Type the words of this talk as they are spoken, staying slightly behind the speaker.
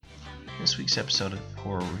This week's episode of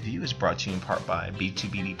Horror Review is brought to you in part by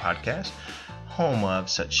B2BD Podcast, home of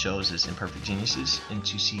such shows as Imperfect Geniuses,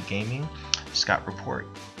 N2C Gaming, Scott Report,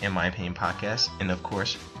 and My Opinion Podcast, and of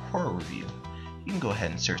course, Horror Review. You can go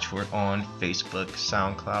ahead and search for it on Facebook,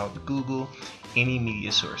 SoundCloud, Google, any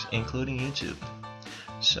media source, including YouTube.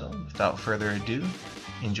 So, without further ado,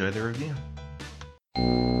 enjoy the review.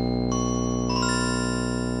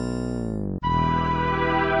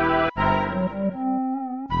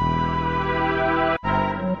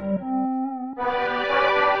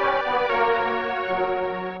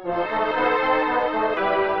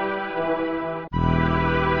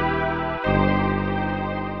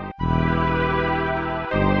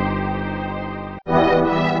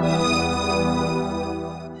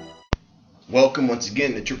 Welcome once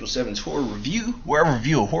again to 777's Horror Review, where I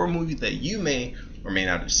review a horror movie that you may or may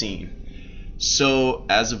not have seen. So,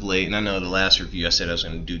 as of late, and I know the last review I said I was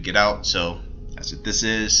going to do Get Out, so that's what this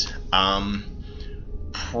is.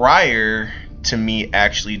 Prior to me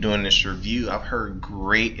actually doing this review, I've heard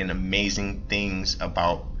great and amazing things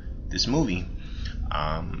about this movie.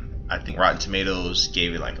 I think Rotten Tomatoes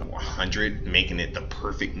gave it like a 100, making it the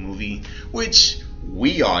perfect movie, which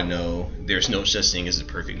we all know there's no such thing as a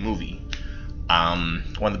perfect movie. One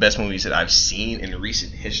of the best movies that I've seen in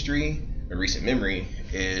recent history, in recent memory,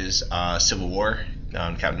 is Civil War,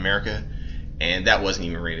 Captain America, and that wasn't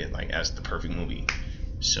even rated like as the perfect movie.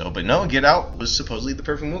 So, but no, Get Out was supposedly the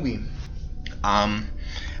perfect movie.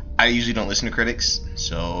 I usually don't listen to critics,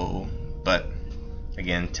 so, but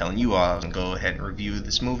again, telling you all, I was gonna go ahead and review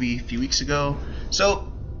this movie a few weeks ago. So,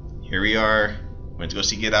 here we are. Went to go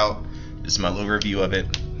see Get Out. This is my little review of it.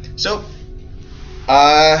 So,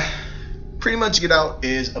 pretty much Get Out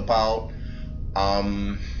is about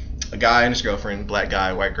a guy and his girlfriend, black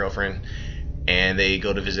guy, white girlfriend, and they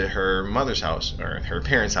go to visit her mother's house, or her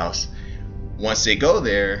parents' house. Once they go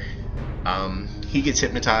there, he gets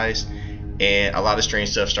hypnotized, and a lot of strange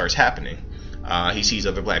stuff starts happening. He sees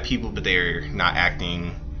other black people, but they're not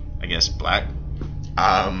acting, I guess, black.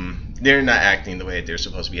 They're not acting the way that they're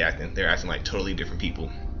supposed to be acting. They're acting like totally different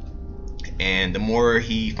people. And the more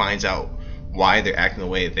he finds out why they're acting the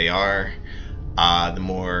way that they are,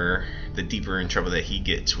 the deeper in trouble that he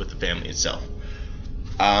gets with the family itself.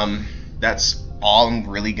 That's all I'm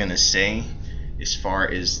really gonna say as far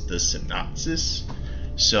as the synopsis.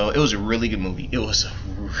 So it was a really good movie.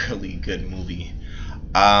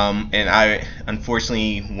 And I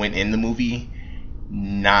unfortunately went in the movie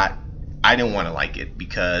I didn't want to like it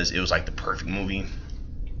because it was like the perfect movie.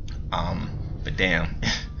 But damn,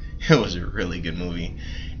 it was a really good movie.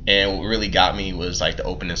 And what really got me was like the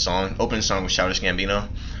opening song. Opening song was Childish Gambino,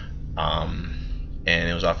 and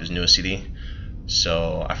it was off his newest CD.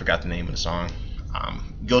 So I forgot the name of the song.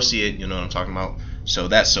 Go see it, you know what I'm talking about. So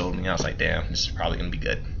that sold me. I was like, damn, this is probably gonna be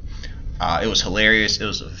good. It was hilarious. It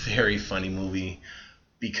was a very funny movie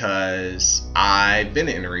because I've been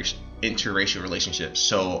in interracial relationships,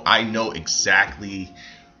 so I know exactly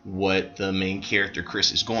what the main character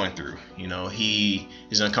Chris is going through. You know, he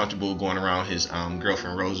is uncomfortable going around his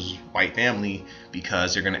girlfriend Rose's white family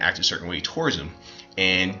because they're going to act a certain way towards him.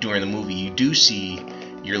 And during the movie, you do see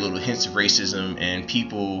your little hints of racism and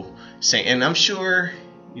people saying, and I'm sure,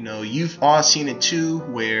 you know, you've all seen it too,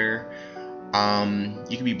 where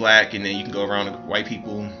you can be black and then you can go around with white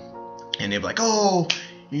people and they're like, oh,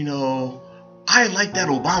 you know, I like that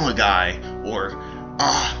Obama guy, or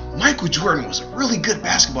Michael Jordan was a really good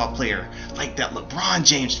basketball player, like that LeBron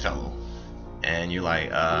James fellow. And you're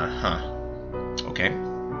like, okay,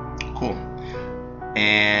 cool.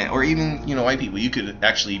 And, or even, you know, white people, you could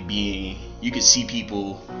see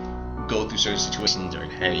people go through certain situations, or,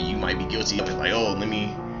 hey, you might be guilty of it, like, oh, let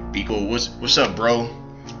me be cool, what's up, bro,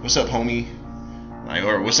 what's up, homie, like,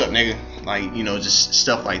 or what's up, nigga, like, you know, just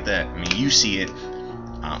stuff like that. I mean, you see it,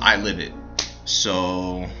 I live it.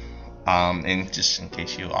 So, and just in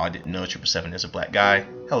case you all didn't know, 777 is a black guy.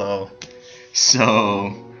 Hello.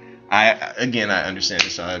 So, I understand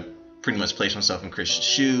this. So I pretty much placed myself in Chris's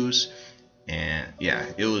shoes, and yeah,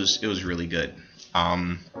 it was really good.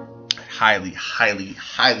 Highly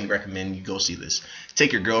recommend you go see this.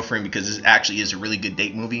 Take your girlfriend, because this actually is a really good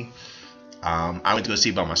date movie. I went to go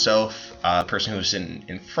see it by myself. The person who was sitting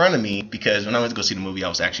in front of me, because when I went to go see the movie, I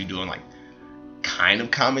was actually doing like kind of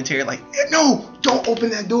commentary, like, no, don't open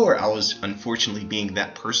that door. I was unfortunately being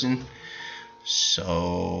that person.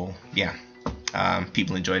 So yeah,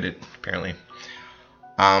 people enjoyed it apparently.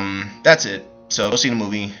 That's it. So go see the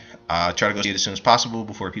movie. Try to go see it as soon as possible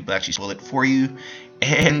before people actually spoil it for you.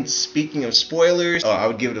 And speaking of spoilers, I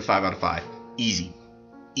would give it a 5 out of 5. Easy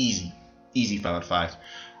 5 out of 5.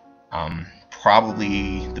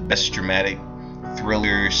 Probably the best dramatic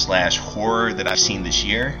thriller / horror that I've seen this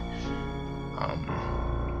year.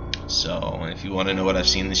 So if you want to know what I've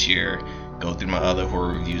seen this year, go through my other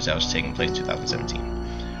horror reviews that was taking place in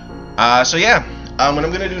 2017. So yeah, what I'm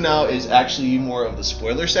going to do now is actually more of the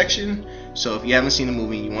spoiler section. So if you haven't seen the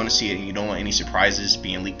movie, you want to see it, and you don't want any surprises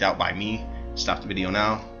being leaked out by me, stop the video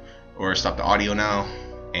now, or stop the audio now,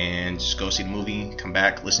 and just go see the movie, come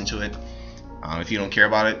back, listen to it. If you don't care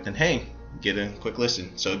about it, then hey, get a quick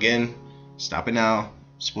listen. So again, stop it now.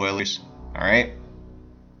 Spoilers. Alright,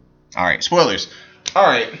 spoilers.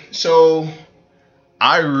 Alright, so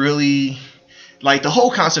I really like the whole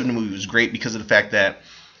concept of the movie was great because of the fact that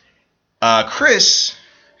Chris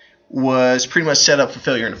was pretty much set up for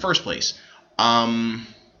failure in the first place. And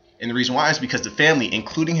the reason why is because the family,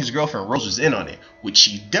 including his girlfriend Rose, was in on it. What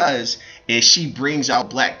she does is she brings out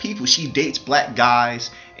black people. She dates black guys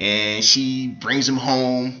and she brings them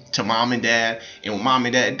home to mom and dad. And what mom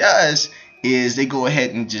and dad does is they go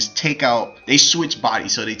ahead and just they switch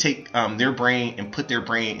bodies. So they take their brain and put their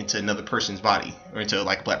brain into another person's body, or into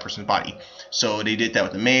like a black person's body. So they did that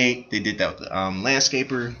with the maid. They did that with the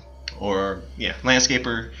landscaper,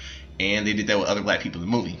 and they did that with other black people in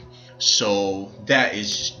the movie. So that is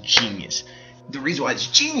just genius. The reason why it's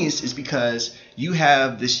genius is because you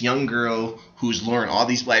have this young girl who's luring all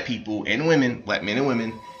these black people and women, black men and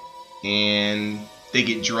women, and they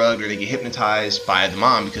get drugged or they get hypnotized by the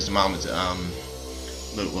mom, because the mom is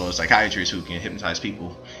a psychiatrist who can hypnotize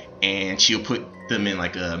people, and she'll put them in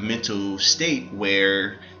like a mental state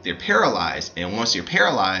where they're paralyzed. And once they're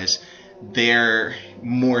paralyzed, their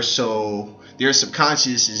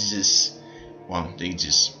subconscious is just, they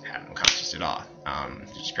just have no conscious at all.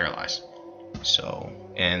 They're just paralyzed. So,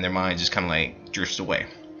 and their mind just kind of like drifts away.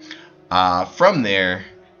 From there,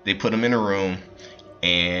 they put them in a room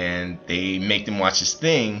and they make them watch this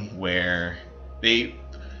thing where they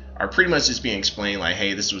are pretty much just being explained like,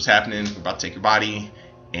 hey, this is what's happening. We're about to take your body,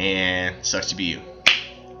 and it sucks to be you.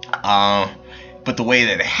 But the way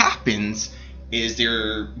that it happens is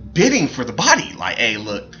they're bidding for the body. Like, hey,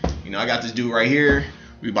 look, I got this dude right here.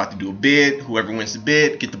 We're about to do a bid. Whoever wins the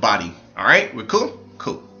bid, get the body. All right, we're cool?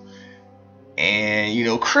 Cool.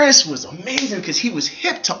 And, Chris was amazing because he was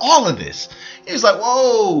hip to all of this. He was like,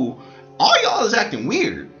 whoa, all y'all is acting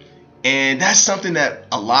weird. And that's something that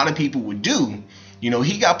a lot of people would do.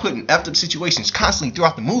 He got put in effed up situations constantly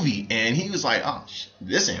throughout the movie. And he was like, oh,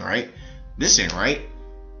 this ain't right. This ain't right.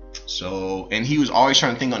 So, and he was always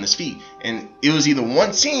trying to think on his feet. And it was either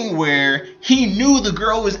one scene where he knew the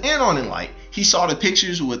girl was in on it. Like, he saw the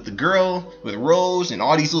pictures with the girl, with Rose, and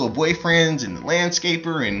all these little boyfriends, and the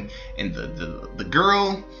landscaper, and the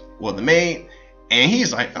girl, or the maid. And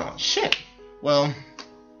he's like, oh, shit. Well,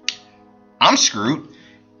 I'm screwed.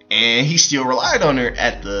 And he still relied on her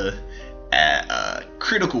at a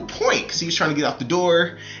critical point, because he was trying to get out the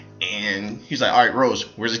door. And he's like, all right, Rose,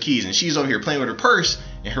 where's the keys? And she's over here playing with her purse,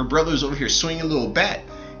 and her brother's over here swinging a little bat.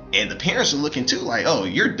 And the parents are looking too, like, oh,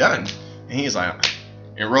 you're done. And he's like,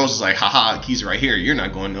 and Rose is like, haha, the keys are right here. You're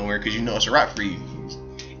not going nowhere because it's a wrap for you.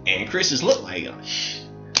 And Chris just looked like, oh,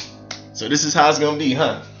 so this is how it's going to be,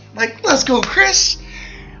 huh? Like, let's go, Chris.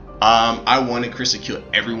 I wanted Chris to kill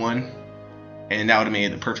everyone, and that would have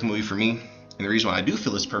made the perfect movie for me. And the reason why I do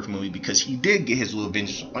feel it's a perfect movie, because he did get his little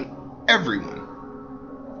vengeance on everyone.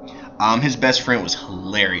 His best friend was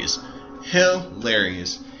hilarious.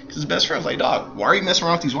 Because his best friend was like, dog, why are you messing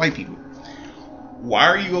around with these white people? Why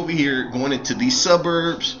are you over here going into these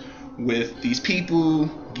suburbs with these people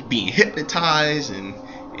being hypnotized and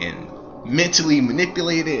mentally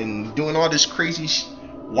manipulated and doing all this crazy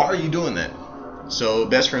Why are you doing that? So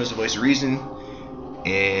best friend was the voice of reason,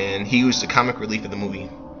 and he was the comic relief of the movie.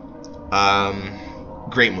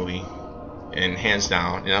 Great movie, and hands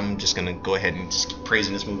down. And I'm just gonna go ahead and just keep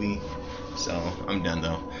praising this movie. So I'm done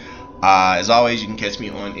though. As always, you can catch me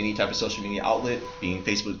on any type of social media outlet, being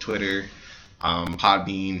Facebook, Twitter,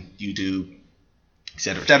 Podbean, YouTube,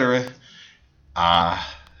 etc., etc.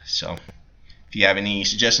 So if you have any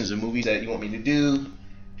suggestions of movies that you want me to do,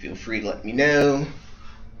 feel free to let me know.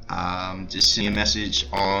 Just send me a message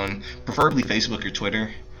on preferably Facebook or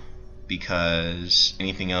Twitter, because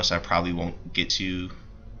anything else I probably won't get to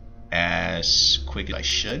as quick as I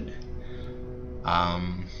should.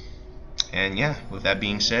 And yeah, with that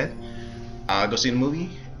being said, go see the movie,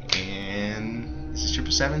 and this is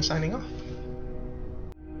 777 signing off.